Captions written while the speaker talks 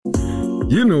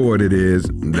You know what it is.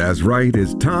 That's right.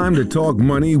 It's time to talk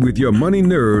money with your money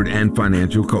nerd and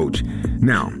financial coach.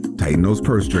 Now, tighten those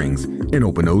purse strings and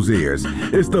open those ears.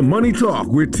 It's the Money Talk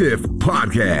with Tiff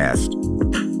podcast.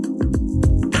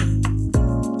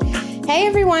 Hey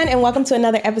everyone, and welcome to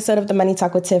another episode of the Money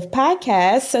Talk with Tiff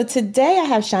podcast. So today I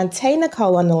have Shanté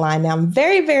Nicole on the line. Now I'm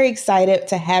very, very excited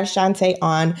to have Shanté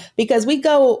on because we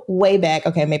go way back.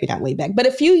 Okay, maybe not way back, but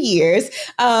a few years.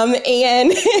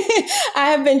 And I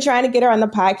have been trying to get her on the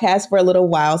podcast for a little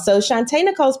while. So Shanté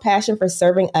Nicole's passion for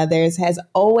serving others has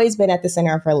always been at the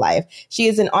center of her life. She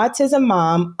is an autism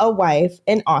mom, a wife,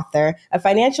 an author, a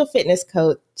financial fitness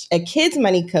coach, a kids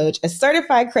money coach, a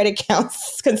certified credit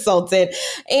consultant,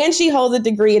 and she holds a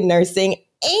degree in nursing.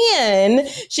 And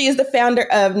she is the founder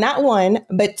of not one,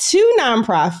 but two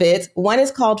nonprofits. One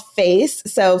is called FACE,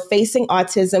 so Facing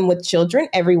Autism with Children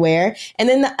Everywhere. And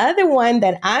then the other one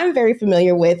that I'm very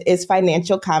familiar with is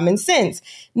Financial Common Sense.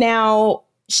 Now,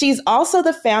 she's also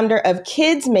the founder of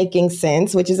Kids Making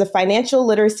Sense, which is a financial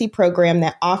literacy program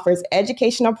that offers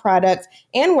educational products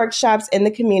and workshops in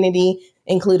the community,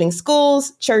 including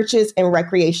schools, churches, and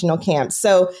recreational camps.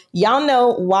 So y'all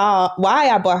know why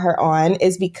I brought her on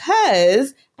is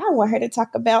because I want her to talk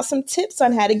about some tips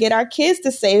on how to get our kids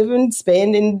to save and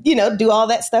spend and, do all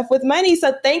that stuff with money.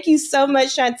 So thank you so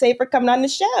much, Shanté, for coming on the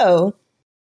show.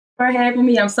 For having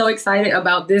me. I'm so excited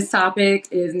about this topic.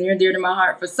 It's near and dear to my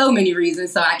heart for so many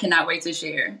reasons. So I cannot wait to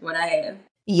share what I have.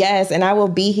 Yes, and I will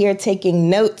be here taking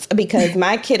notes because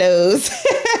my kiddos,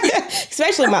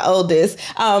 especially my oldest.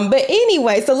 But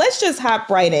anyway, so let's just hop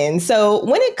right in. So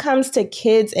when it comes to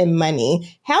kids and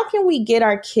money, how can we get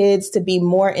our kids to be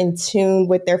more in tune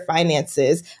with their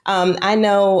finances? I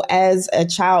know as a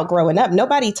child growing up,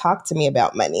 nobody talked to me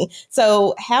about money.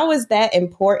 So how is that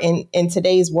important in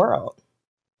today's world?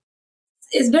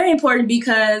 It's very important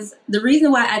because the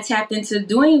reason why I tapped into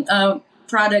doing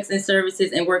products and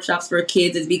services and workshops for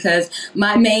kids is because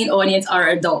my main audience are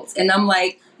adults. And I'm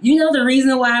like, the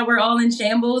reason why we're all in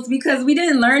shambles, because we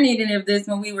didn't learn any of this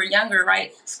when we were younger,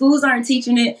 right? Schools aren't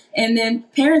teaching it, and then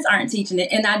parents aren't teaching it.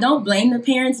 And I don't blame the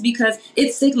parents because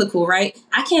it's cyclical, right?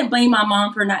 I can't blame my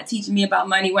mom for not teaching me about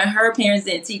money when her parents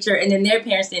didn't teach her, and then their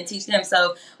parents didn't teach them.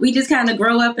 So we just kind of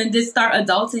grow up and just start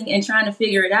adulting and trying to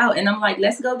figure it out. And I'm like,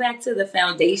 let's go back to the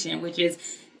foundation, which is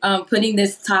putting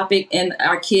this topic in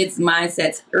our kids'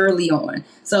 mindsets early on.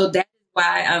 So that's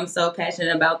why I'm so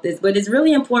passionate about this. But it's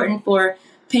really important for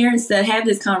parents to have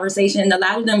this conversation. And a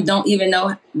lot of them don't even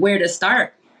know where to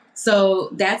start. So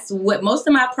that's what most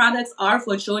of my products are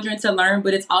for children to learn,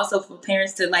 but it's also for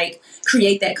parents to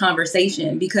create that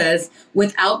conversation, because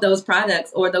without those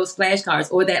products or those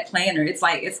flashcards or that planner, it's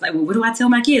like, well, what do I tell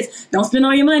my kids? Don't spend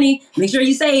all your money. Make sure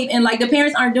you save. And the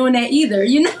parents aren't doing that either,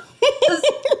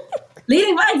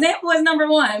 Leading by example is number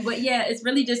one. But yeah, it's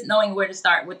really just knowing where to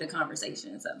start with the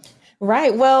conversation. So.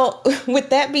 Right. Well,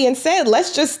 with that being said,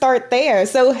 let's just start there.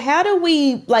 So how do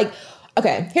we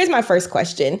okay, here's my first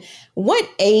question. What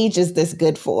age is this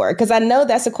good for? Because I know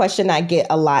that's a question I get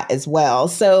a lot as well.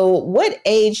 So what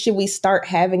age should we start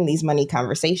having these money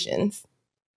conversations?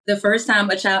 The first time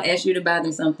a child asks you to buy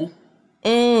them something.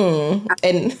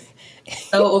 And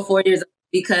or 4 years old.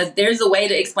 Because there's a way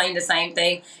to explain the same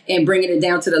thing and bringing it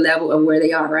down to the level of where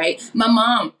they are, right? My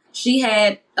mom, she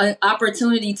had an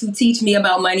opportunity to teach me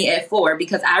about money at 4,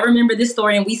 because I remember this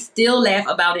story and we still laugh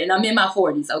about it. And I'm in my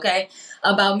 40s, okay?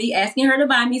 About me asking her to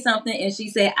buy me something. And she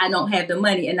said, I don't have the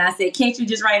money. And I said, can't you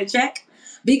just write a check?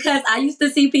 Because I used to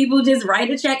see people just write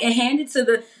a check and hand it to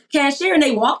the cashier and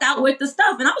they walked out with the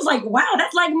stuff. And I was like, wow,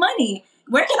 that's like money.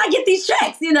 Where can I get these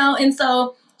checks? And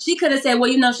so she could have said,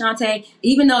 well, Shanté,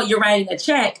 even though you're writing a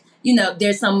check,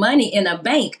 there's some money in a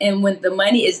bank. And when the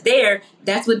money is there,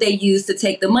 that's what they use to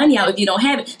take the money out if you don't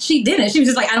have it. She didn't. She was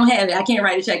just like, I don't have it. I can't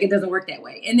write a check. It doesn't work that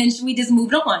way. And then we just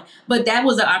moved on. But that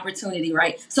was an opportunity,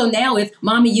 right? So now it's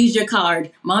mommy, use your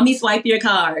card. Mommy, swipe your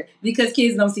card, because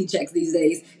kids don't see checks these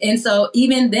days. And so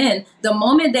even then, the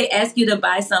moment they ask you to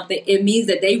buy something, it means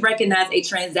that they recognize a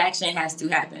transaction has to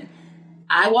happen.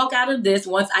 I walk out of this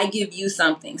once I give you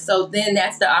something. So then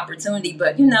that's the opportunity.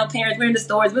 But, parents, we're in the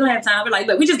stores. We don't have time. We're like,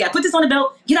 but we just got to put this on the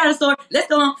belt, get out of the store. Let's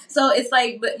go on. So it's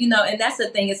like, but, and that's the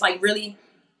thing. It's really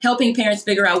helping parents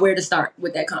figure out where to start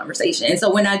with that conversation. And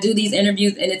so when I do these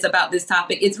interviews and it's about this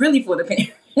topic, it's really for the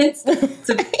parents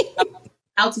to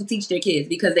how to teach their kids,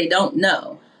 because they don't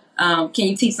know. Can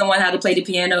you teach someone how to play the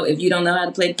piano if you don't know how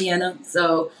to play the piano?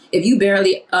 So if you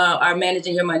barely are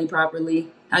managing your money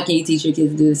properly, how can you teach your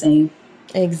kids to do the same?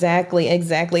 Exactly.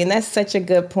 And that's such a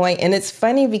good point. And it's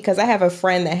funny because I have a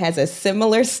friend that has a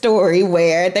similar story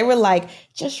where they were like,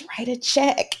 just write a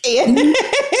check. And,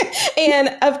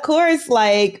 and of course,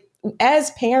 as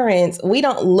parents, we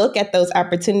don't look at those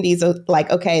opportunities of like,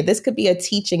 okay, this could be a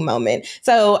teaching moment.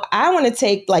 So I want to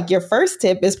take like your first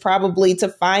tip is probably to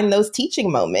find those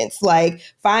teaching moments, like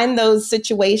find those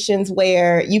situations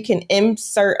where you can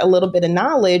insert a little bit of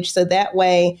knowledge. So that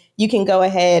way you can go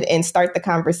ahead and start the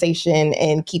conversation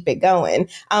and keep it going.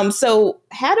 So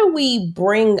how do we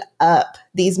bring up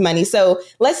these money? So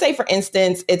let's say, for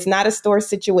instance, it's not a store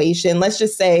situation. Let's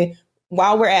just say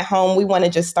while we're at home, we want to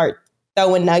just start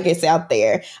throwing nuggets out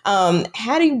there.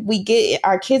 How do we get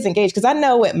our kids engaged? Because I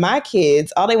know with my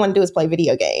kids, all they want to do is play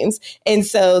video games. And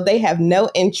so they have no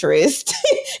interest,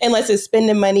 unless it's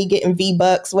spending money, getting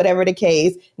V-Bucks, whatever the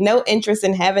case, no interest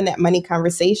in having that money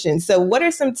conversation. So what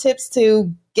are some tips to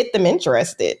get them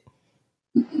interested?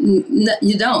 No,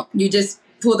 you don't. You just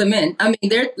pull them in. I mean,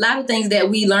 there are a lot of things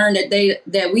that we learn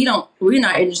that we're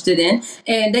not interested in.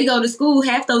 And they go to school,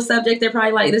 half those subjects, they're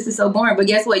probably like, this is so boring. But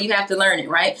guess what? You have to learn it,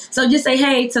 right? So just say,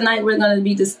 hey, tonight we're going to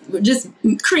be just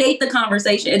create the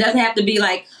conversation. It doesn't have to be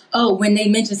like, oh, when they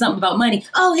mention something about money,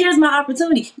 oh, here's my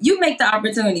opportunity. You make the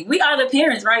opportunity. We are the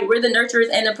parents, right? We're the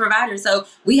nurturers and the providers. So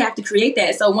we have to create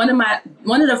that. So one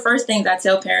of the first things I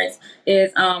tell parents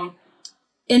is,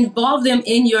 involve them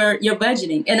in your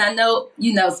budgeting. And I know,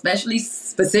 especially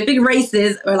specific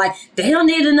races are like, they don't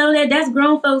need to know that. That's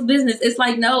grown folks' business. It's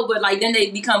like, no, but like then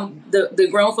they become the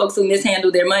grown folks who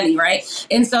mishandle their money, right?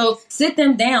 And so sit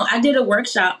them down. I did a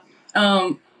workshop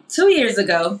 2 years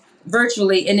ago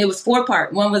virtually, and it was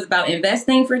 4-part. One was about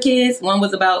investing for kids. One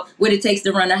was about what it takes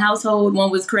to run a household. One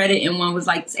was credit, and one was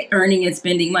like earning and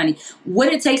spending money. What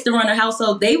it takes to run a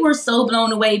household, they were so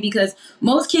blown away because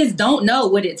most kids don't know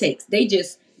what it takes. They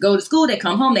just go to school, they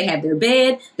come home, they have their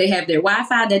bed, they have their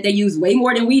Wi-Fi that they use way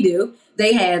more than we do.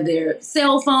 They have their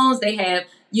cell phones, they have,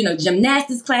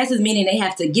 gymnastics classes, meaning they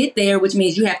have to get there, which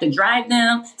means you have to drive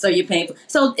them. So you're paying for.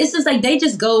 So it's just like they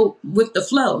just go with the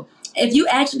flow. If you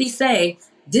actually say,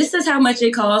 this is how much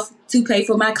it costs to pay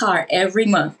for my car every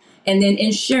month, and then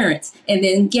insurance, and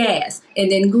then gas,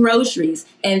 and then groceries,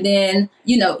 and then,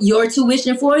 your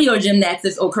tuition for your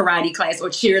gymnastics or karate class or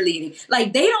cheerleading.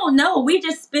 Like, they don't know. We're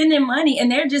just spending money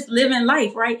and they're just living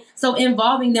life, right? So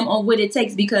involving them on what it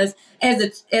takes, because as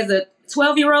a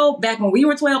 12-year-old, back when we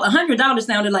were 12, $100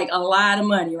 sounded like a lot of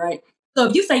money, right? So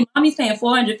if you say mommy's paying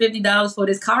 $450 for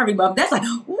this car every month, that's like,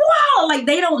 wow, like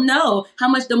they don't know how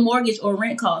much the mortgage or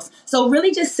rent costs. So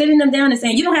really just sitting them down and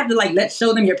saying, you don't have to let's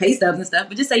show them your pay stubs and stuff,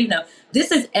 but just say,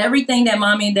 this is everything that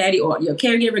mommy and daddy or your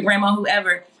caregiver, grandma,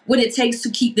 whoever, what it takes to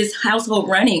keep this household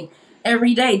running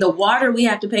every day. The water we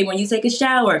have to pay when you take a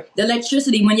shower, the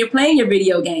electricity when you're playing your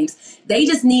video games. They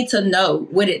just need to know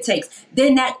what it takes.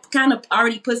 Then that kind of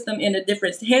already puts them in a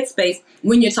different headspace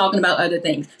when you're talking about other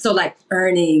things. So like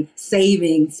earning,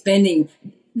 saving, spending.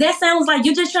 That sounds like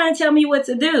you're just trying to tell me what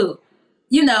to do,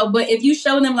 but if you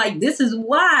show them like, this is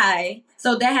why,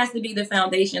 so that has to be the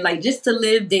foundation, like just to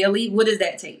live daily, what does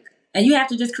that take? And you have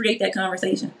to just create that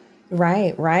conversation.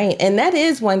 Right. And that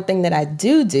is one thing that I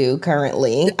do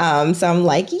currently. So I'm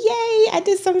like, yay, I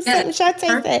did something Shanté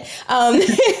said.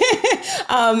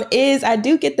 Is I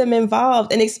do get them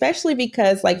involved. And especially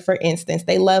because, like, for instance,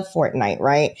 they love Fortnite,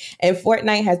 right? And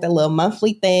Fortnite has that little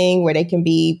monthly thing where they can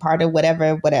be part of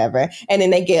whatever. And then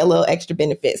they get a little extra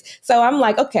benefits. So I'm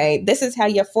like, okay, this is how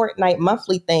your Fortnite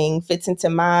monthly thing fits into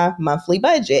my monthly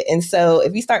budget. And so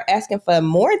if you start asking for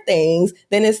more things,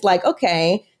 then it's like,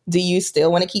 okay, do you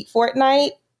still want to keep Fortnite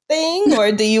thing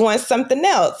or do you want something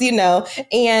else,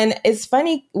 And it's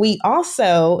funny,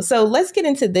 so let's get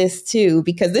into this too,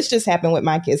 because this just happened with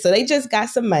my kids. So they just got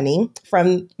some money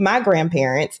from my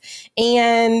grandparents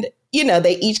and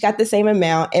they each got the same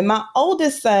amount. And my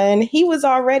oldest son, he was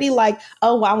already like,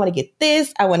 oh, well, I want to get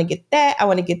this. I want to get that. I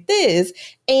want to get this.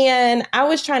 And I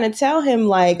was trying to tell him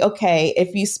like, okay,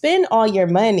 if you spend all your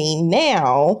money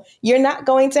now, you're not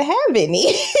going to have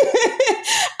any.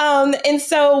 And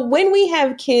so when we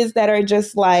have kids that are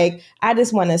just like, I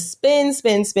just want to spend,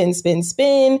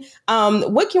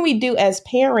 what can we do as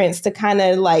parents to kind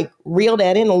of like reel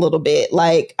that in a little bit?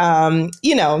 Like,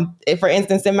 if, for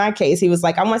instance, in my case, he was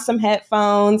like, I want some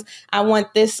headphones. I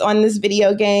want this on this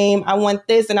video game. I want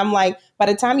this. And I'm like, by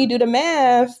the time you do the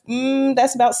math,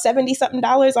 that's about $70 something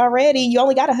already. You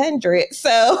only got 100.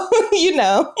 So,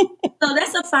 So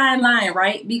that's a fine line,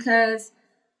 right? Because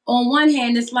on one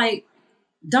hand, it's like,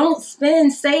 don't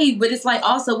spend, save, but it's like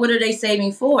also what are they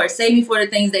saving for? Saving for the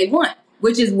things they want,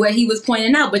 which is what he was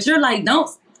pointing out. But you're like, don't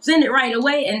spend it right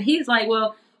away. And he's like,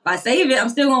 well, if I save it, I'm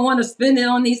still going to want to spend it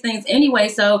on these things anyway.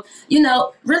 So,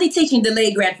 really teaching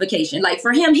delayed gratification. Like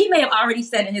for him, he may have already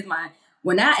said in his mind,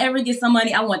 when I ever get some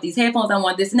money, I want these headphones, I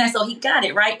want this and that. So he got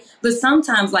it, right? But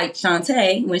sometimes, like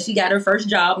Shanté, when she got her first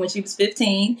job when she was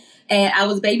 15, and I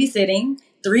was babysitting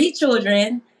 3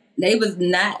 children, they was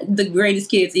not the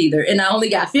greatest kids either. And I only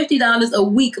got $50 a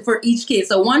week for each kid.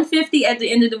 So $150 at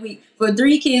the end of the week for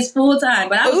 3 kids full time.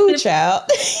 But I was Ooh, child.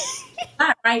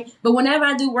 right. But whenever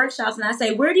I do workshops and I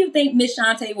say, where do you think Miss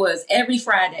Shanté was every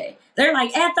Friday? They're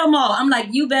like, at the mall. I'm like,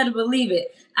 you better believe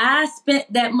it. I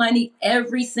spent that money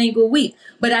every single week.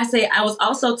 But I say I was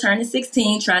also turning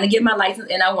 16, trying to get my license,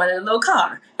 and I wanted a little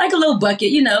car, like a little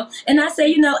bucket, And I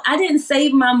say, I didn't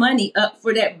save my money up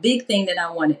for that big thing that I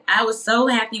wanted. I was so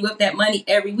happy with that money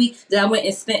every week that I went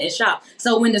and spent and shopped.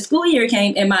 So when the school year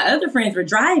came and my other friends were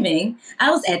driving,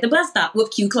 I was at the bus stop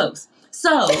with Q close.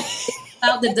 So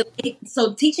about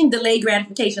so teaching delayed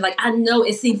gratification, like I know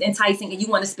it seems enticing and you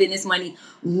want to spend this money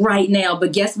right now,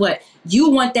 but guess what? You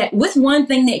want that. What's one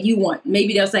thing that you want?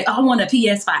 Maybe they'll say, oh, I want a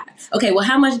PS5. Okay, well,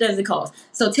 how much does it cost?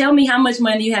 So tell me how much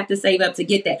money you have to save up to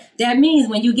get that. That means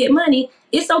when you get money,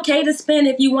 it's okay to spend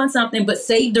if you want something, but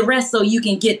save the rest so you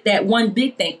can get that one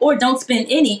big thing, or don't spend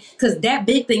any, because that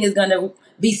big thing is going to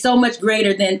be so much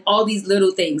greater than all these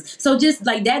little things. So just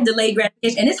like that delayed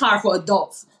gratification, and it's hard for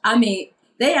adults. I mean,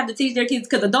 they have to teach their kids,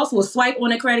 because adults will swipe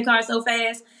on a credit card so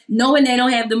fast, knowing they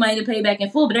don't have the money to pay back in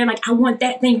full. But they're like, I want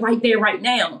that thing right there, right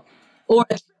now. Or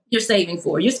a trip you're saving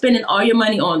for. You're spending all your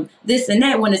money on this and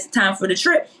that. When it's time for the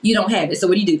trip, you don't have it. So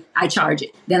what do? I charge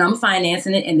it. Then I'm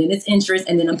financing it, and then it's interest,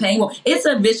 and then I'm paying more. It's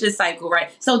a vicious cycle,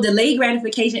 right? So delayed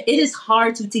gratification, it is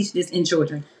hard to teach this in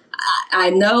children.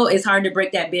 I know it's hard to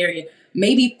break that barrier.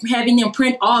 Maybe having them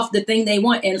print off the thing they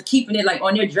want and keeping it like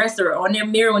on their dresser or on their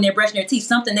mirror when they're brushing their teeth,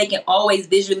 something they can always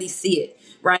visually see it,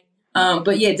 right?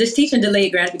 But yeah, just teaching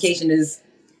delayed gratification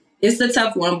it's a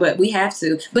tough one, but we have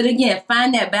to. But again,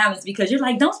 find that balance, because you're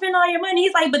like, don't spend all your money.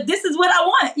 He's like, but this is what I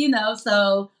want,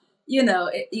 So, you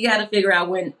got to figure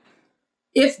out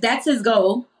if that's his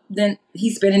goal, then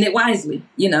he's spending it wisely,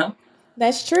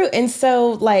 That's true. And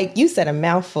so, like you said, a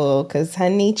mouthful, because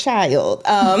honey child,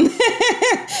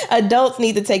 adults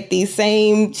need to take these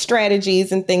same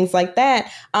strategies and things like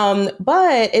that.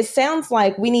 But it sounds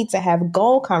like we need to have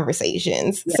goal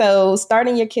conversations. Yeah. So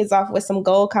starting your kids off with some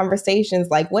goal conversations,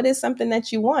 like what is something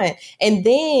that you want? And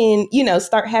then,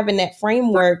 start having that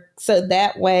framework. So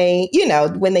that way,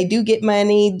 when they do get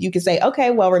money, you can say,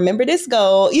 okay, well, remember this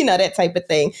goal, that type of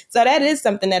thing. So that is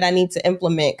something that I need to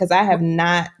implement, because I have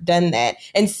not done that.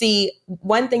 And see,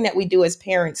 one thing that we do as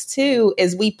parents, too,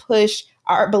 is we push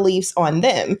our beliefs on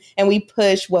them, and we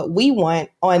push what we want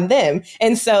on them.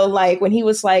 And so like when he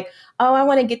was like, oh, I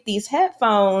want to get these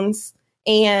headphones,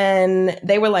 and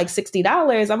they were like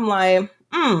 $60, I'm like,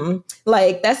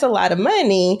 like, that's a lot of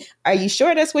money. Are you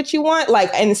sure that's what you want? Like,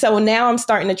 and so now I'm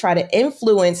starting to try to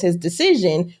influence his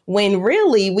decision, when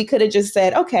really we could have just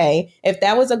said, okay, if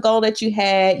that was a goal that you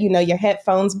had, your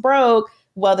headphones broke,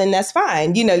 well, then that's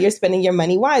fine. You're spending your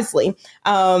money wisely.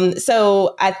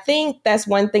 So I think that's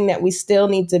one thing that we still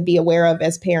need to be aware of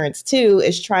as parents, too,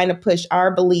 is trying to push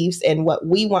our beliefs and what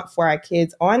we want for our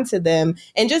kids onto them,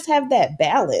 and just have that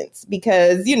balance,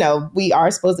 because, we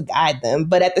are supposed to guide them.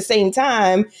 But at the same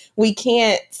time, we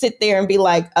can't sit there and be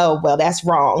like, oh, well, that's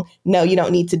wrong. No, you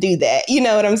don't need to do that. You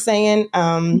know what I'm saying?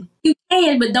 You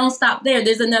can, but don't stop there.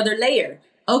 There's another layer.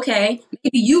 Okay,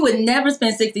 maybe you would never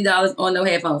spend $60 on no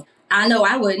headphones. I know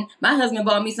I wouldn't. My husband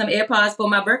bought me some AirPods for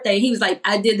my birthday. He was like,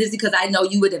 I did this because I know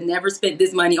you would have never spent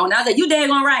this money on. I was like, you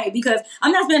daggone right, because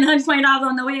I'm not spending $120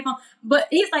 on no headphones. But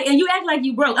he's like, and you act like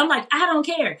you broke. I'm like, I don't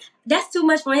care. That's too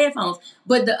much for headphones.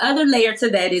 But the other layer to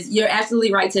that is, you're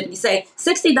absolutely right, Tiffany. Say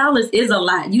 $60 is a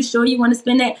lot. You sure you want to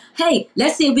spend that? Hey,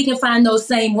 let's see if we can find those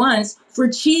same ones for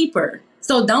cheaper.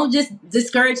 So don't just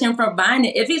discourage him from buying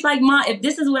it. If he's like, Mom, if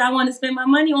this is what I want to spend my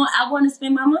money on, I want to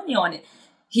spend my money on it.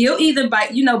 He'll either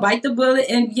bite the bullet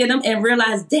and get them and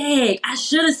realize, dang, I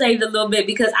should have saved a little bit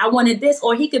because I wanted this.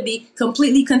 Or he could be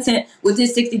completely content with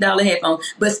his $60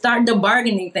 headphones. But start the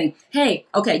bargaining thing. Hey,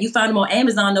 okay, you found them on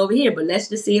Amazon over here, but let's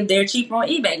just see if they're cheaper on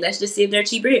eBay. Let's just see if they're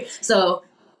cheaper here. So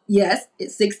yes,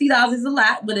 $60 is a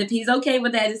lot, but if he's okay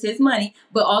with that, it's his money.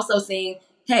 But also saying,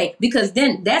 hey, because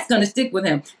then that's going to stick with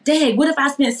him. Dang, what if I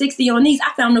spent $60 on these?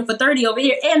 I found them for $30 over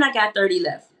here and I got $30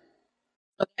 left.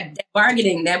 Okay,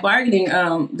 that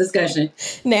bargaining discussion.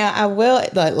 Now, I will,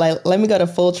 let me go to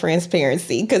full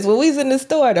transparency, because when we was in the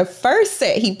store, the first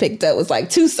set he picked up was like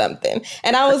 $2 something.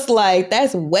 And I was like,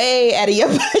 that's way out of your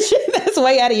budget. That's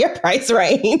way out of your price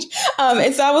range.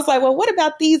 And so I was like, well, what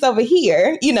about these over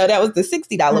here? That was the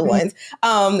 $60 ones.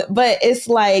 But it's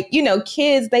like,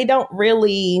 kids, they don't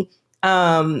really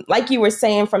like you were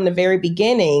saying from the very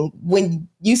beginning, when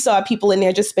you saw people in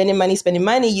there just spending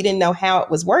money, you didn't know how it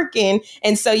was working.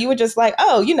 And so you were just like,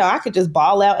 oh, I could just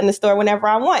ball out in the store whenever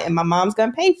I want and my mom's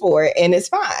going to pay for it and it's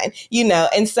fine,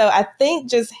 And so I think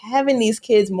just having these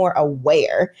kids more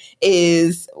aware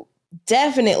is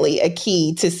definitely a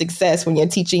key to success when you're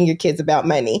teaching your kids about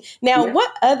money. Now,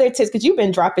 what other tips, because you've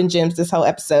been dropping gems this whole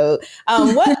episode,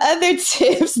 what other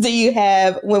tips do you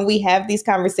have when we have these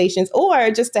conversations or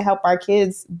just to help our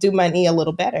kids do money a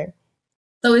little better?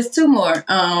 So it's two more.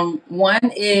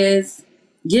 One is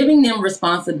giving them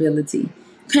responsibility.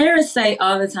 Parents say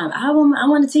all the time, I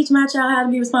want to teach my child how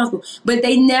to be responsible, but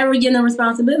they never give them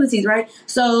responsibilities, right?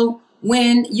 So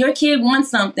when your kid wants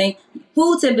something,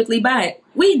 who typically buy it?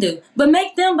 We do, but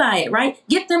make them buy it, right?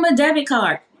 Get them a debit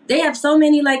card. They have so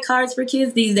many cards for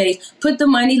kids these days. Put the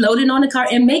money, load it on the card,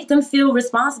 and make them feel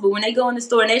responsible when they go in the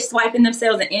store and they're swiping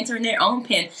themselves and entering their own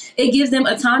PIN. It gives them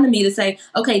autonomy to say,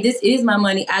 okay, this is my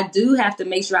money. I do have to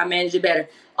make sure I manage it better.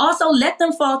 Also, let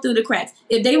them fall through the cracks.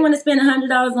 If they want to spend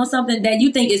 $100 on something that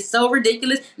you think is so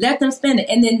ridiculous, let them spend it.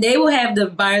 And then they will have the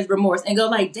buyer's remorse and go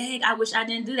dang, I wish I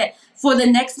didn't do that for the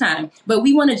next time. But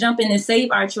we want to jump in and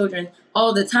save our children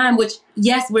all the time, which,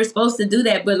 yes, we're supposed to do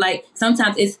that. But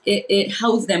sometimes it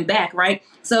holds them back, right?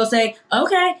 So say,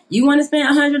 okay, you want to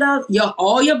spend $100,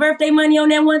 all your birthday money on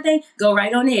that one thing, go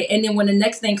right on it. And then when the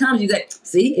next thing comes, you say,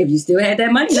 see, if you still had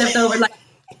that money left over,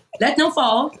 let them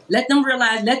fall. Let them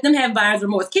realize. Let them have buyer's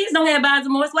remorse. Kids don't have buyer's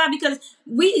remorse. Why? Because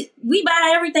we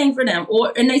buy everything for them.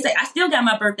 And they say, I still got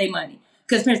my birthday money.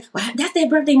 Because parents, well, that's their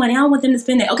birthday money. I don't want them to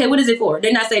spend that. Okay, what is it for?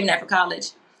 They're not saving that for college.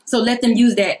 So let them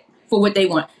use that for what they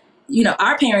want.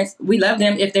 Our parents, we love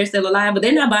them if they're still alive, but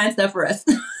they're not buying stuff for us.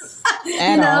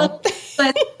 All. But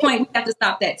at this point, we have to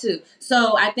stop that too.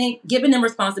 So I think giving them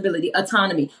responsibility,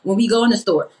 autonomy. When we go in the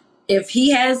store, if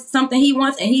he has something he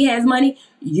wants and he has money,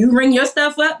 you ring your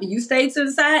stuff up, you stay to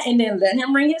the side, and then let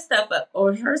him ring his stuff up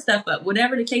or her stuff up,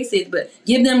 whatever the case is. But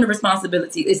give them the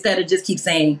responsibility instead of just keep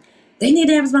saying, they need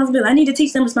to have responsibility. I need to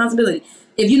teach them responsibility.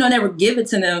 If you don't ever give it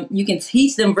to them, you can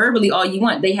teach them verbally all you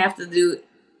want. They have to do,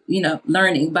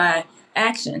 learning by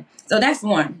action. So that's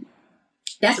one.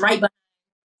 That's right behind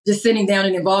just sitting down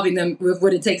and involving them with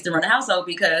what it takes to run a household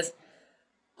because,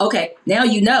 okay, now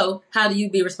how do you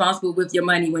be responsible with your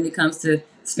money when it comes to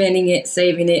spending it,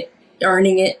 saving it,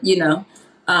 earning it,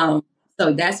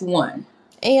 So that's one.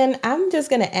 And I'm just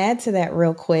going to add to that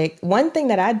real quick. One thing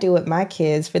that I do with my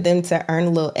kids for them to earn a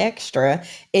little extra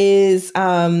is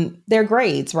their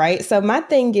grades, right? So my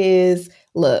thing is,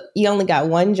 look, you only got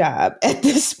one job at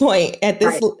this point. At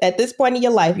this point in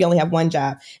your life, you only have one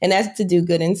job, and that's to do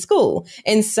good in school.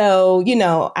 And so,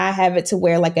 I have it to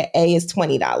where an A is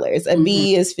 $20, a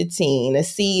B is $15, a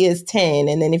C is $10,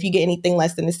 and then if you get anything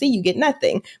less than a C, you get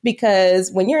nothing.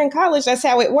 Because when you're in college, that's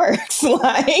how it works.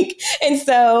 And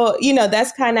so,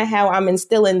 that's kind of how I'm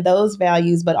instilling those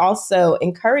values, but also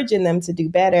encouraging them to do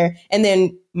better, and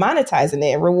then monetizing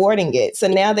it, rewarding it. So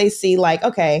now they see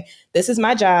okay, this is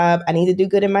my job. I need to do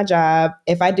good in my job.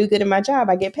 If I do good in my job,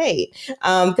 I get paid.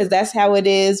 Because that's how it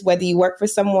is, whether you work for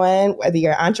someone, whether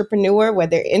you're an entrepreneur,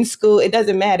 whether in school, it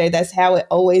doesn't matter. That's how it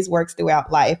always works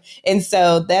throughout life. And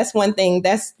so that's one thing,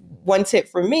 that's one tip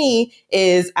for me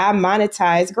is I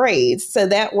monetize grades. So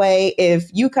that way, if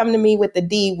you come to me with a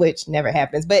D, which never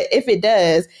happens, but if it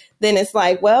does, then it's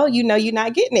well, you're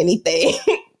not getting anything.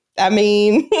 I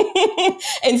mean,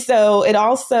 and so it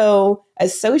also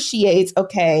associates,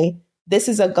 okay, this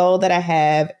is a goal that I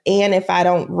have. And if I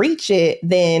don't reach it,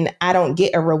 then I don't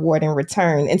get a reward in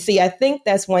return. And see, I think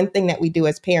that's one thing that we do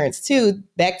as parents too.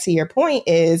 Back to your point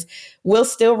is we'll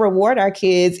still reward our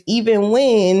kids even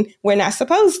when we're not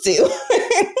supposed to.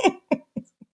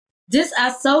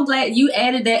 I'm so glad you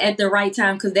added that at the right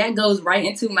time because that goes right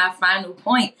into my final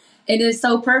point. It is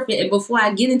so perfect. And before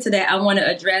I get into that, I want to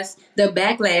address the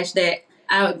backlash that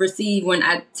I receive when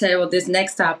I tell this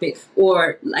next topic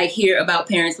or hear about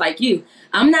parents like you.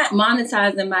 I'm not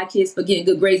monetizing my kids for getting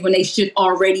good grades when they should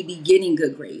already be getting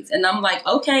good grades. And I'm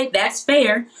okay, that's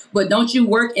fair. But don't you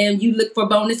work and you look for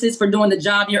bonuses for doing the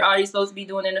job you're already supposed to be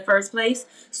doing in the first place?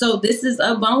 So this is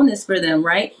a bonus for them,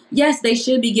 right? Yes, they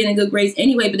should be getting good grades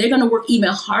anyway, but they're going to work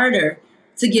even harder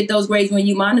to get those grades when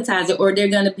you monetize it, or they're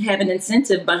going to have an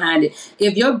incentive behind it.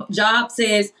 If your job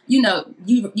says,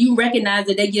 you recognize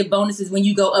that they give bonuses when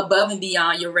you go above and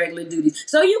beyond your regular duties.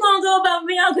 So you're going to go above and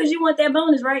beyond because you want that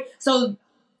bonus, right? So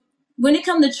when it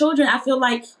comes to children, I feel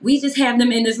like we just have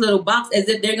them in this little box as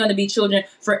if they're going to be children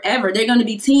forever. They're going to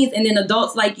be teens and then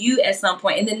adults like you at some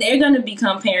point, and then they're going to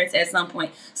become parents at some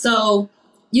point. So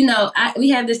we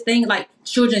have this thing like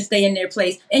children stay in their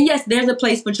place. And yes, there's a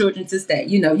place for children to stay.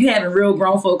 You having real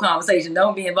grown folk conversation.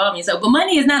 Don't be involved in yourself. But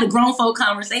money is not a grown folk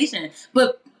conversation.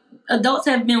 But adults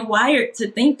have been wired to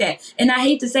think that. And I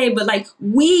hate to say it, but like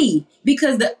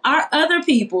because the other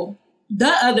people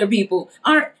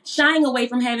aren't shying away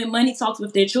from having money talks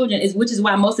with their children, which is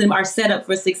why most of them are set up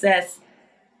for success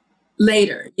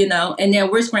later, and then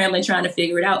we're scrambling trying to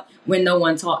figure it out when no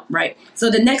one taught, right?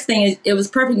 So the next thing is, it was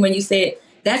perfect when you said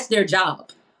that's their job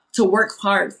to work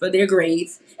hard for their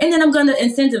grades, and then I'm going to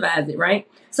incentivize it, right?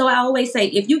 So I always say,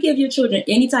 if you give your children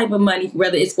any type of money,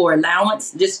 whether it's for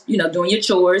allowance, just doing your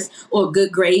chores, or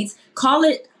good grades, call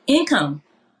it income.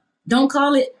 Don't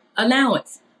call it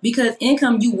allowance, because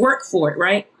income, you work for it,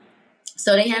 right?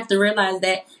 So they have to realize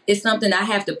that it's something I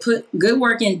have to put good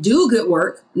work in, do good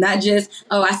work, not just,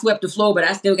 I swept the floor, but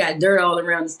I still got dirt all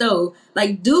around the stove.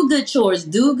 Like, do good chores,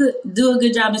 do a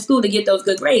good job in school to get those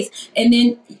good grades, and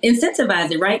then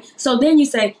incentivize it, right? So then you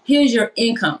say, here's your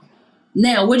income.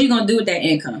 Now, what are you going to do with that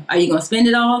income? Are you going to spend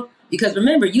it all? Because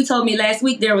remember, you told me last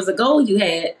week there was a goal you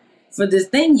had for this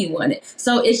thing you wanted.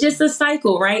 So it's just a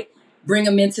cycle, right? Bring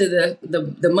them into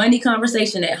the money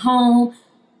conversation at home.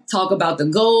 Talk about the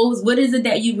goals. What is it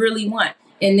that you really want?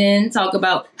 And then talk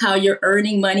about how you're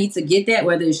earning money to get that,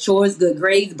 whether it's chores, good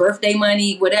grades, birthday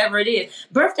money, whatever it is.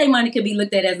 Birthday money could be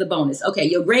looked at as a bonus. Okay,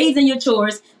 your grades and your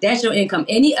chores, that's your income.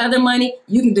 Any other money,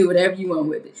 you can do whatever you want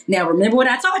with it. Now, remember what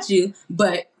I taught you,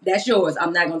 but that's yours.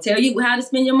 I'm not going to tell you how to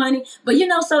spend your money. But,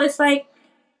 so it's like,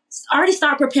 already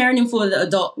start preparing them for the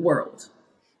adult world.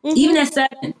 Mm-hmm. Even at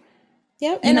 7.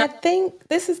 Yep. And I think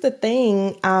this is the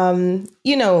thing,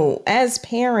 as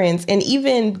parents, and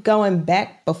even going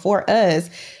back before us,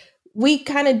 we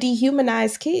kind of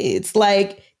dehumanize kids.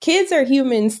 Like, kids are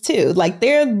humans too. Like,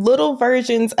 they're little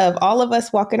versions of all of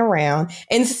us walking around.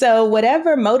 And so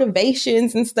whatever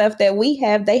motivations and stuff that we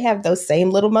have, they have those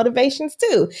same little motivations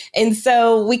too. And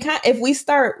so if we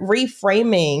start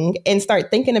reframing and start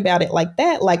thinking about it like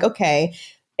that, like, okay,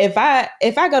 if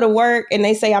I go to work and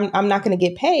they say I'm not going to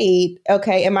get paid,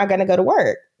 okay, am I going to go to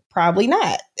work? Probably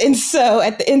not. And so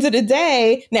at the end of the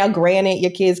day, now granted,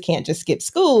 your kids can't just skip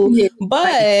school,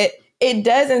 but it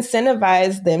does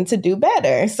incentivize them to do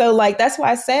better. So like, that's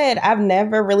why I said I've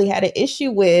never really had an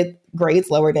issue with grades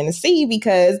lower than a C,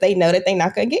 because they know that they're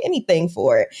not going to get anything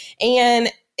for it.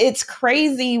 And it's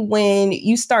crazy when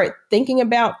you start thinking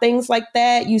about things like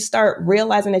that, you start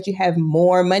realizing that you have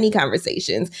more money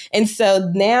conversations. And so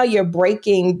now you're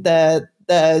breaking the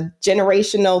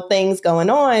generational things going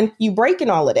on, you breaking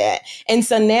all of that. And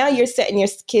so now you're setting your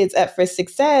kids up for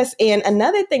success. And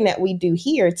another thing that we do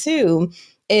here too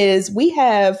is we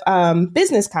have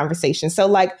business conversations. So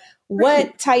like,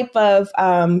 what type of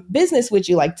business would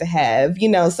you like to have?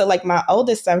 So like my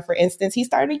oldest son, for instance, he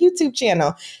started a YouTube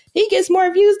channel. He gets more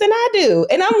views than I do.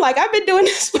 And I'm like, I've been doing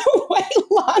this for way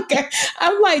longer.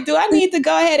 I'm like, do I need to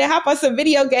go ahead and hop on some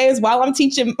video games while I'm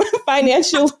teaching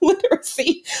financial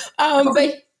literacy?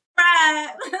 But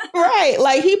right.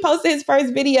 Like, he posted his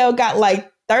first video, got like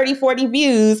 30, 40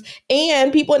 views,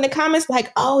 and people in the comments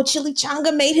like, oh, Chili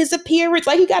Changa made his appearance.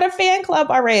 Like, he got a fan club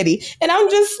already. And I'm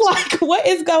just like, what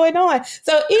is going on?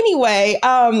 So anyway,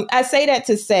 I say that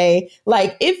to say,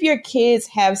 like, if your kids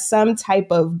have some type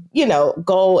of,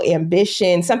 goal,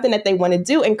 ambition, something that they want to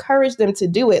do, encourage them to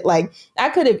do it. Like, I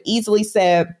could have easily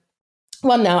said,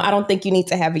 well, no, I don't think you need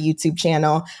to have a YouTube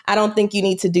channel. I don't think you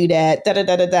need to do that.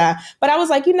 But I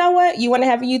was like, you know what? You want to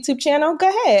have a YouTube channel? Go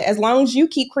ahead. As long as you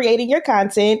keep creating your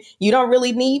content, you don't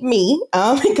really need me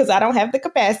because I don't have the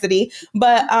capacity.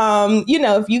 But,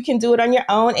 if you can do it on your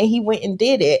own, and he went and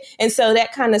did it. And so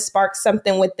that kind of sparked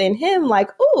something within him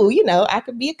like, oh, I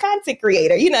could be a content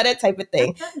creator, that type of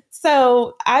thing.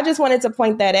 So I just wanted to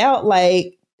point that out.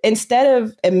 Like, instead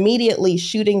of immediately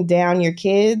shooting down your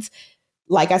kids,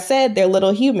 like I said, they're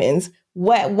little humans.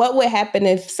 What would happen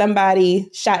if somebody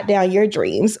shot down your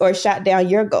dreams or shot down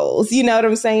your goals? You know what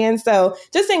I'm saying? So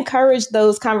just encourage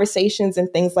those conversations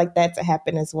and things like that to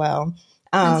happen as well.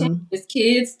 It's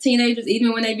kids, teenagers,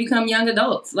 even when they become young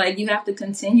adults, like, you have to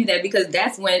continue that, because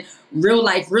that's when real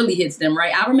life really hits them,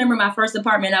 right? I remember my first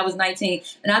apartment, I was 19,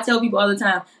 and I tell people all the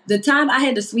time I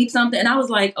had to sweep something, and I was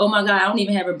like, oh my God, I don't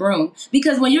even have a broom.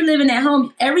 Because when you're living at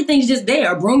home, everything's just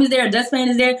there. A broom is there, a dustpan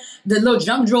is there, the little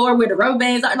junk drawer where the rubber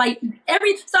bands are, like, so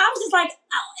I was just like,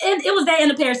 it was that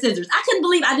and a pair of scissors. I couldn't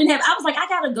believe I was like, I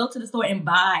gotta go to the store and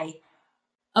buy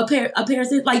a pair of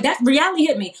scissors. Like, that reality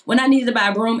hit me when I needed to buy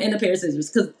a broom and a pair of scissors,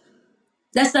 because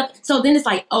that stuff. So then it's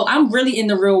like, oh, I'm really in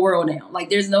the real world now. Like,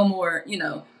 there's no more,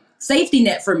 safety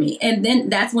net for me. And then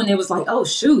that's when it was like, oh,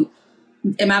 shoot,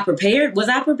 Am I prepared? Was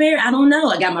I prepared? I don't know.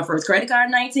 I got my first credit card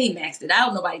at 19, maxed it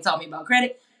out. Nobody taught me about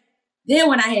credit. Then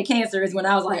when I had cancer is when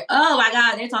I was like, oh my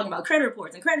God, they're talking about credit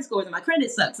reports and credit scores and my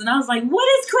credit sucks. And I was like,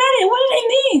 what is credit? What do they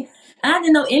mean? And I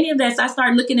didn't know any of that. So I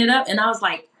started looking it up and I was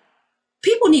like,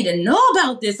 people need to know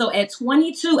about this. So at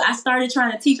 22, I started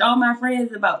trying to teach all my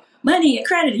friends about money and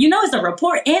credit. You know, it's a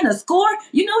report and a score.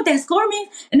 You know what that score means?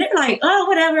 And they're like, oh,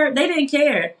 whatever. They didn't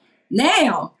care.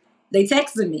 Now they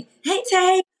texted me, hey,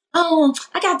 Tay,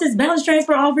 I got this balance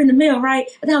transfer offer in the mail, right?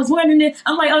 And I was wondering if,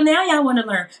 I'm like, oh, now y'all want to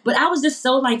learn. But I was just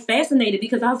so like fascinated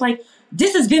because I was like,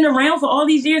 this has been around for all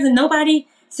these years and nobody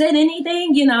said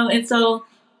anything, you know? And so,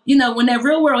 you know, when that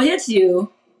real world hits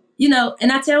you, you know,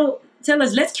 and I tell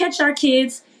us, let's catch our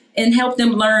kids and help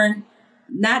them learn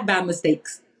not by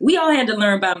mistakes. We all had to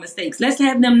learn by mistakes. Let's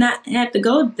have them not have to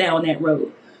go down that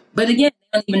road. But again,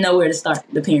 they don't even know where to start,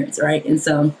 the parents, right? And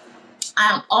so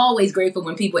I'm always grateful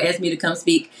when people ask me to come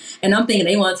speak and I'm thinking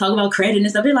they want to talk about credit and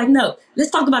stuff. They're like, no,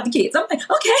 let's talk about the kids. I'm like,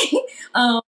 okay.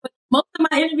 But most of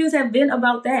my interviews have been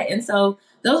about that. And so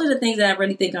those are the things that I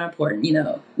really think are important. You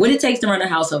know, what it takes to run a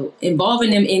household,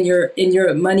 involving them in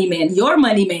your money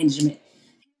management,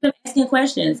 asking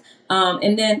questions.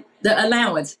 And then the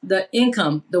allowance, the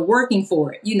income, the working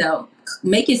for it, you know,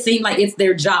 make it seem like it's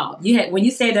their job. When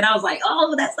you said that, I was like,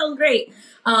 oh, that's so great.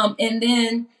 And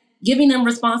then giving them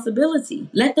responsibility.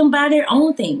 Let them buy their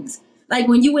own things. Like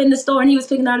when you went in the store and he was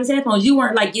picking out his headphones, you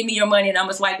weren't like, give me your money and I'm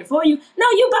going to swipe it for you. No,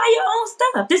 you buy your own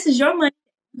stuff. This is your money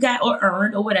you got or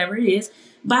earned or whatever it is.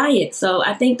 Buy it. So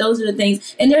I think those are the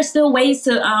things. And there's still ways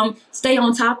to stay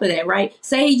on top of that, right?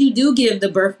 Say you do give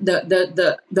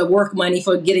the work money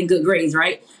for getting good grades,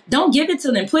 right? Don't give it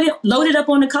to them. Load it up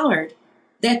on the card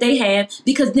that they have,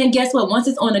 because then guess what? Once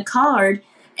it's on the card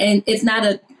and it's not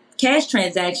a cash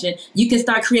transaction, you can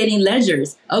start creating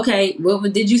ledgers. Okay,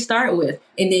 what did you start with?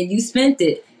 And then you spent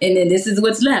it. And then this is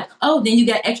what's left. Oh, then you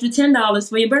got extra $10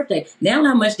 for your birthday. Now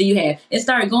how much do you have? And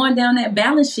start going down that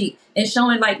balance sheet and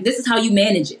showing like, this is how you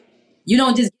manage it. You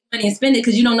don't just get money and spend it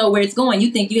because you don't know where it's going.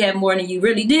 You think you have more than you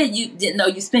really did. You didn't know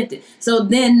you spent it. So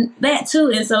then that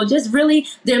too. And so just really,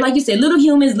 they're like you said, little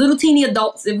humans, little teeny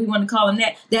adults, if we want to call them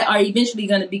that are eventually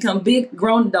going to become big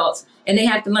grown adults, and they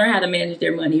have to learn how to manage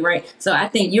their money, right? So I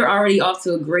think you're already off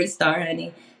to a great start,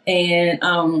 honey.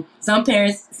 And some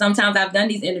parents, sometimes I've done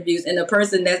these interviews and the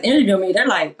person that's interviewing me, they're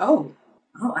like, oh,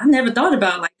 I never thought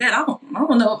about it like that. I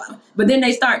don't know. But then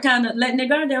they start kind of letting their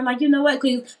guard down. Like, you know what?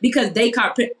 Because they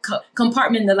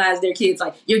compartmentalize their kids.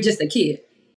 Like, you're just a kid.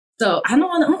 So I'm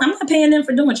not paying them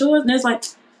for doing chores. And it's like,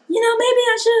 you know, maybe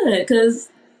I should.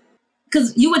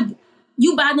 Because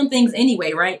you buy them things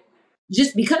anyway, right?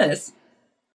 Just because.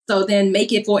 So then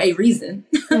make it for a reason.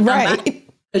 Right.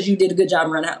 Because you did a good job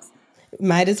around the house.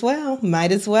 Might as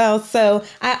well. So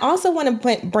I also want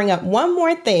to bring up one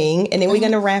more thing, and then we're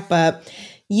going to wrap up.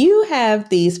 You have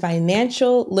these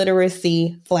financial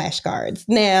literacy flashcards.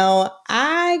 Now,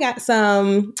 I got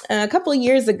some a couple of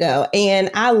years ago, and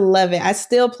I love it. I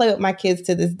still play with my kids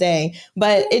to this day,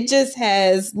 but it just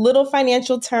has little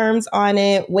financial terms on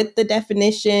it with the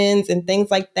definitions and things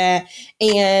like that.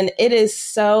 And it is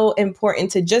so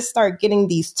important to just start getting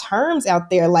these terms out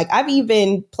there. Like, I've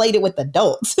even played it with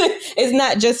adults. It's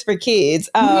not just for kids,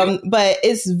 but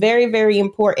it's very, very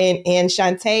important. And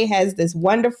Shanté has this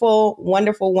wonderful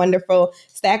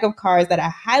stack of cards that I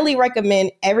highly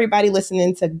recommend everybody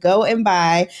listening to go and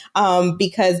buy,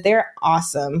 because they're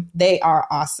awesome. They are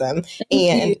awesome.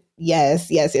 And yes.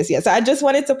 So I just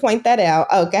wanted to point that out.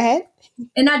 Oh, go ahead.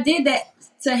 And I did that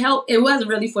to help. It wasn't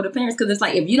really for the parents, because it's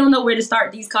like, if you don't know where to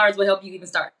start, these cards will help you even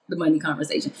start the money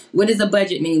conversation. What does a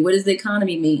budget mean? What does the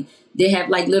economy mean? They have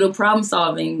like little problem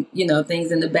solving, you know,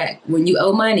 things in the back. When you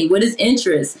owe money, what is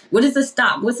interest? What is a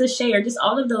stock? What's a share? Just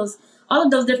all of those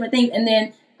different things. And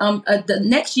then the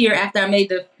next year after I made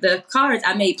the cards,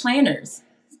 I made planners,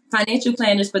 financial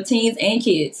planners for teens and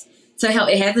kids to help.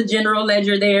 It has a general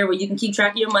ledger there where you can keep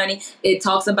track of your money. It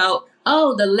talks about,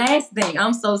 the last thing,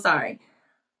 I'm so sorry,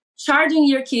 charging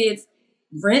your kids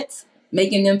rent,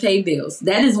 making them pay bills.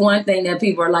 That is one thing that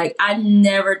people are like, I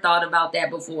never thought about that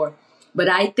before. But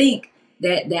I think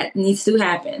that needs to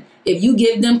happen. If you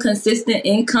give them consistent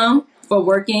income for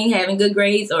working, having good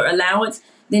grades or allowance,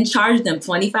 then charge them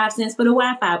 25 cents for the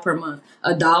Wi-Fi per month,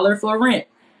 $1 for rent,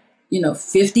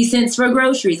 50 cents for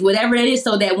groceries, whatever it is,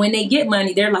 so that when they get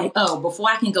money, they're like, oh, before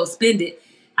I can go spend it,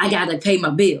 I got to pay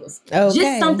my bills. Okay.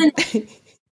 Just something.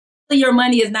 Your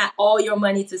money is not all your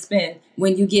money to spend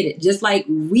when you get it. Just like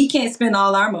we can't spend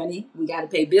all our money. We got to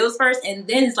pay bills first. And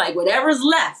then it's like whatever's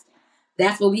left,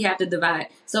 that's what we have to divide.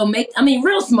 So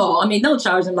real small. Don't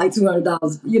charge them like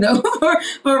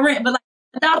 $200, for rent, but like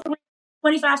 $1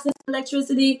 25 cents for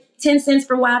electricity, 10 cents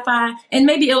for Wi-Fi, and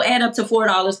maybe it'll add up to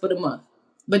 $4 for the month.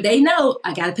 But they know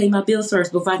I got to pay my bills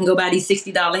first before I can go buy these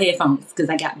 $60 headphones because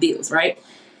I got bills, right?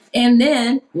 And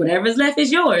then whatever's left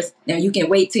is yours. Now you can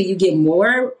wait till you get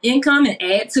more income and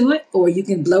add to it, or you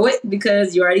can blow it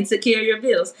because you already took care of your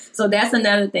bills. So that's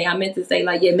another thing I meant to say,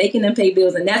 like, yeah, making them pay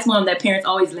bills. And that's one that parents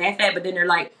always laugh at, but then they're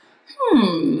like,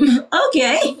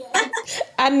 okay.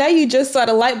 I know you just saw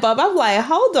the light bulb. I'm like,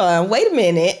 hold on, wait a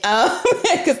minute.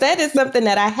 Because that is something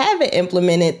that I haven't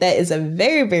implemented. That is a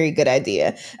very, very good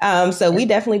idea. So we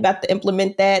definitely about to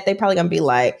implement that. They probably going to be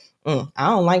like, I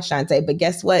don't like Shanté, but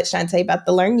guess what? Shanté about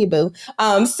to learn you, boo.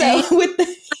 So with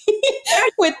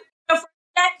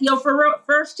your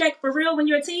first check for real when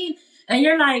you're a teen, and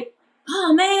you're like,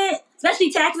 oh man,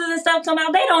 especially taxes and stuff come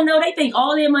out. They don't know. They think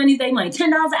all their money's their money. $10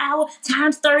 an hour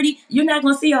times 30. You're not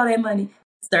gonna see all that money.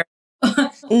 So I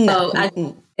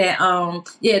think that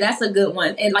that's a good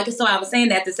one. And so I was saying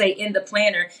that to say in the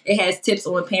planner, it has tips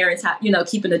on parents how,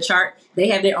 keeping a chart. They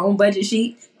have their own budget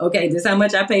sheet. Okay, this is how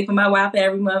much I pay for my Wi-Fi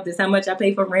every month. This is how much I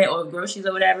pay for rent or groceries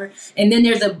or whatever. And then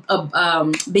there's a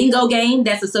bingo game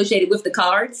that's associated with the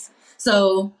cards.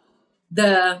 So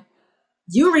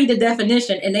you read the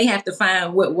definition and they have to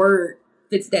find what word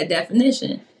fits that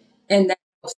definition, and that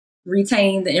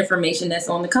retain the information that's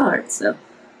on the card. So,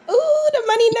 ooh, the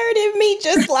money nerd in me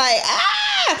just like,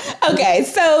 Okay,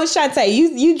 so Shanté,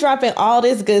 you dropping all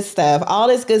this good stuff, all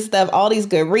these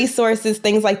good resources,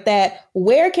 things like that.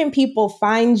 Where can people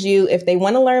find you if they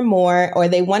want to learn more or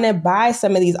they want to buy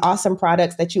some of these awesome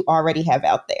products that you already have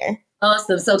out there?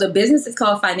 Awesome. So the business is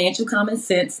called Financial Common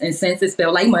Sense, and sense is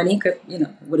spelled like money because,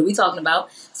 what are we talking about?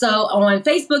 So on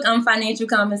Facebook, I'm Financial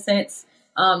Common Sense.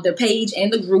 The page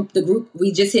and the group,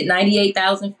 we just hit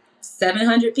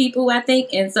 98,700 people, I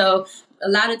think. And so a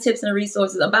lot of tips and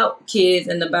resources about kids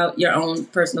and about your own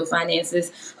personal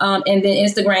finances. And then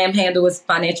Instagram handle is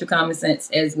Financial Common Sense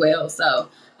as well. So,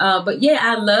 but yeah,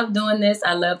 I love doing this.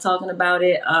 I love talking about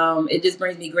it. It just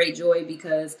brings me great joy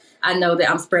because I know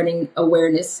that I'm spreading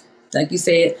awareness, like you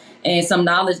said, and some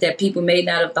knowledge that people may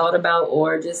not have thought about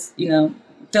or just, felt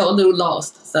a little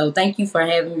lost. So thank you for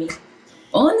having me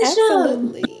on the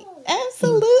show.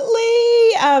 Absolutely.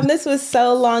 This was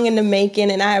so long in the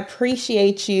making, and I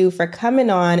appreciate you for coming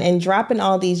on and dropping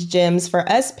all these gems for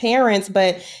us parents,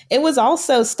 but it was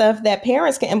also stuff that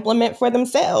parents can implement for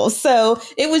themselves. So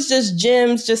it was just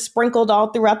gems just sprinkled all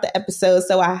throughout the episode.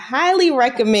 So I highly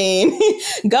recommend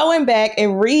going back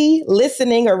and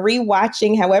re-listening or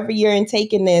re-watching, however you're in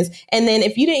taking this. And then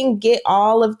if you didn't get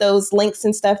all of those links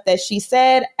and stuff that she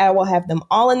said, I will have them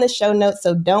all in the show notes.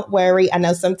 So don't worry. I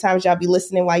know sometimes y'all be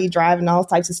listening while you drive and all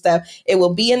types of stuff. It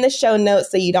will be in the show notes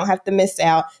so you don't have to miss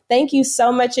out. Thank you so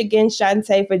much again,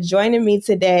 Shanté, for joining me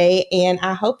today. And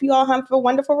I hope you all have a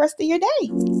wonderful rest of your day.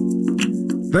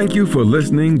 Thank you for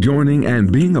listening, joining, and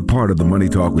being a part of the Money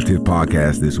Talk with Tiff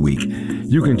podcast this week.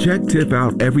 You can check Tiff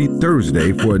out every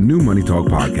Thursday for a new Money Talk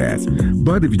podcast.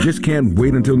 But if you just can't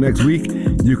wait until next week,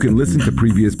 you can listen to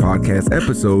previous podcast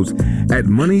episodes at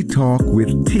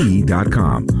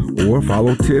moneytalkwitht.com or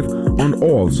follow Tiff on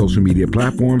all social media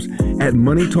platforms at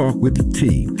Money Talk with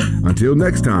T. Until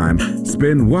next time,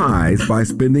 spend wise by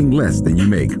spending less than you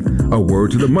make. A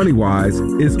word to the money wise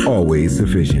is always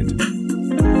sufficient.